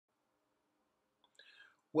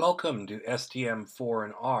Welcome to SDM4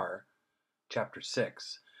 and R, Chapter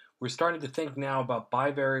 6. We're starting to think now about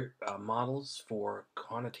bivariate models for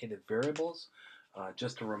quantitative variables.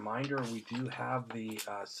 Just a reminder, we do have the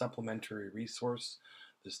supplementary resource,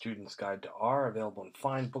 the Student's Guide to R, available in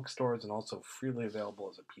fine bookstores and also freely available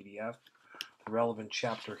as a PDF. The relevant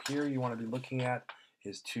chapter here you want to be looking at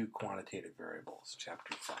is two quantitative variables,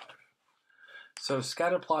 Chapter 5. So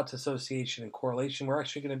scatterplots, association, and correlation, we're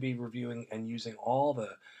actually going to be reviewing and using all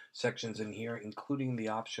the sections in here, including the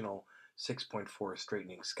optional 6.4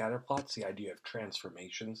 straightening scatterplots, the idea of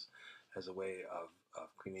transformations as a way of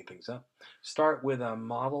cleaning things up. Start with a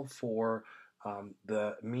model for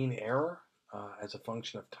the mean error as a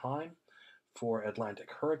function of time for Atlantic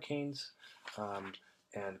hurricanes,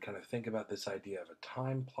 and kind of think about this idea of a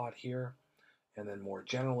time plot here. And then more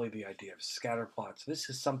generally, the idea of scatterplots. This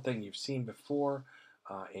is something you've seen before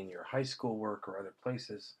in your high school work or other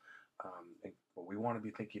places. But we want to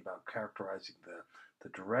be thinking about characterizing the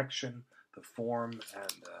direction, the form,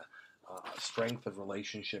 and the strength of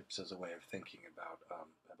relationships as a way of thinking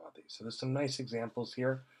about these. So there's some nice examples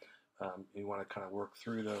here. You want to kind of work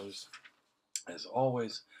through those. As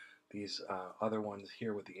always, these other ones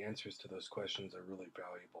here with the answers to those questions are really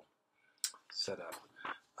valuable setup.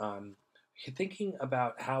 Thinking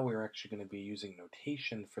about how we're actually going to be using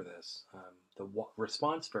notation for this, the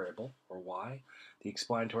response variable, or y, the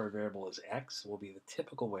explanatory variable is x, will be the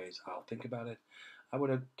typical ways I'll think about it. I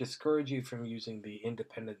would discourage you from using the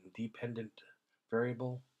independent and dependent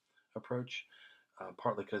variable approach,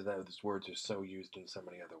 partly because those words are so used in so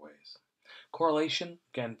many other ways. Correlation,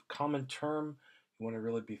 again, common term. You want to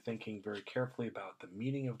really be thinking very carefully about the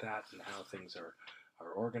meaning of that and how things are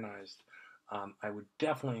organized. I would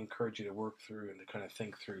definitely encourage you to work through and to kind of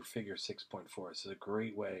think through figure 6.4. This is a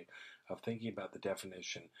great way of thinking about the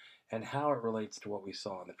definition and how it relates to what we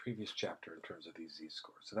saw in the previous chapter in terms of these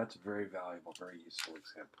z-scores. So that's a very valuable, very useful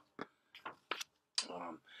example.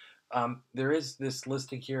 There is this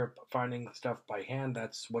listing here, finding stuff by hand.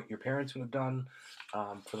 That's what your parents would have done.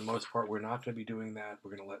 For the most part, we're not going to be doing that.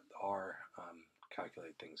 We're going to let R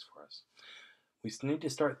calculate things for us. We need to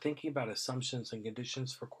start thinking about assumptions and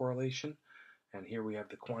conditions for correlation. And here we have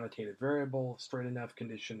the quantitative variable, straight enough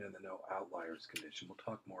condition, and the no outliers condition. We'll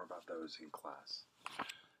talk more about those in class.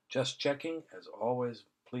 Just checking, as always,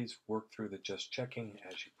 please work through the just checking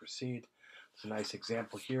as you proceed. There's a nice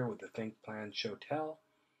example here with the think, plan, show, tell.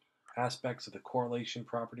 Aspects of the correlation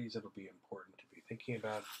properties that'll be important to be thinking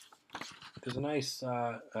about. There's a nice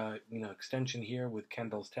extension here with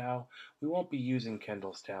Kendall's tau. We won't be using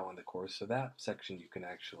Kendall's tau in the course, so that section you can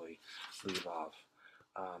actually leave off.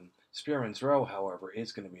 Spearman's rho, however,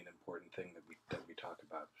 is going to be an important thing that we talk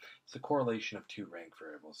about. It's the correlation of two rank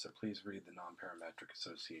variables, so please read the nonparametric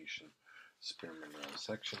association Spearman-Rho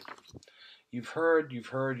section. You've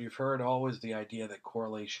heard always the idea that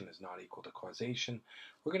correlation is not equal to causation.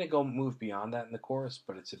 We're going to move beyond that in the course,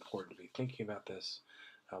 but it's important to be thinking about this.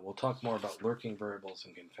 We'll talk more about lurking variables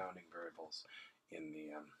and confounding variables in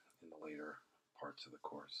the later parts of the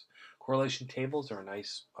course. Correlation tables are a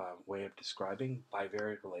nice way of describing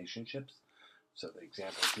bivariate relationships. So the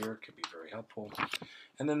example here can be very helpful.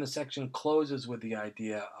 And then the section closes with the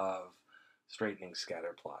idea of straightening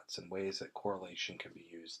scatterplots and ways that correlation can be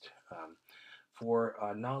used for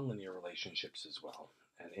nonlinear relationships as well,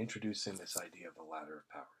 and introducing this idea of the ladder of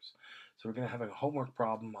powers. So we're going to have a homework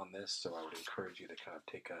problem on this, so I would encourage you to kind of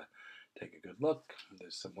take a good look.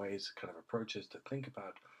 There's some ways, kind of approaches to think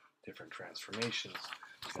about different transformations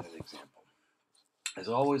and an example. As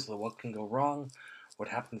always, what can go wrong, what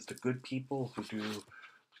happens to good people who do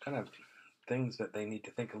kind of things that they need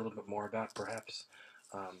to think a little bit more about perhaps,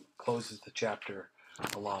 closes the chapter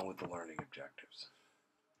along with the learning objectives.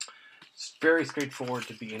 It's very straightforward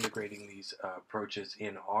to be integrating these approaches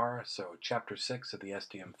in R. So chapter 6 of the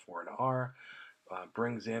SDM4 and R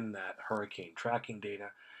brings in that hurricane tracking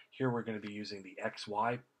data. Here we're going to be using the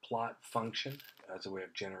XY plot function as a way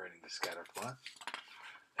of generating the scatter plot.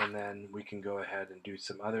 And then we can go ahead and do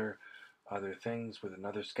some other things with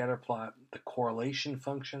another scatter plot. The correlation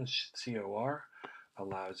function, COR,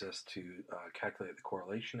 allows us to calculate the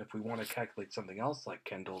correlation. If we want to calculate something else like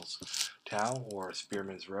Kendall's tau or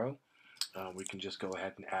Spearman's rho, we can just go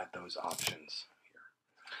ahead and add those options here.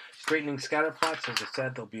 Straightening scatterplots, as I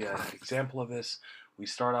said, there'll be an example of this. We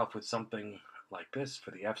start off with something like this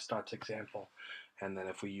for the f-stots example, and then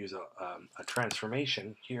if we use a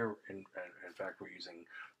transformation here, in fact we're using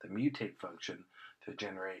the mutate function to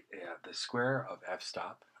generate the square of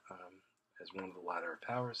f-stop as one of the ladder of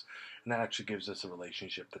powers, and that actually gives us a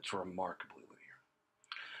relationship that's remarkably linear.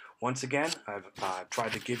 Once again, I've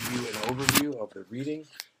tried to give you an overview of the reading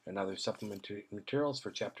and other supplementary materials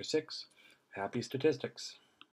for Chapter 6. Happy statistics!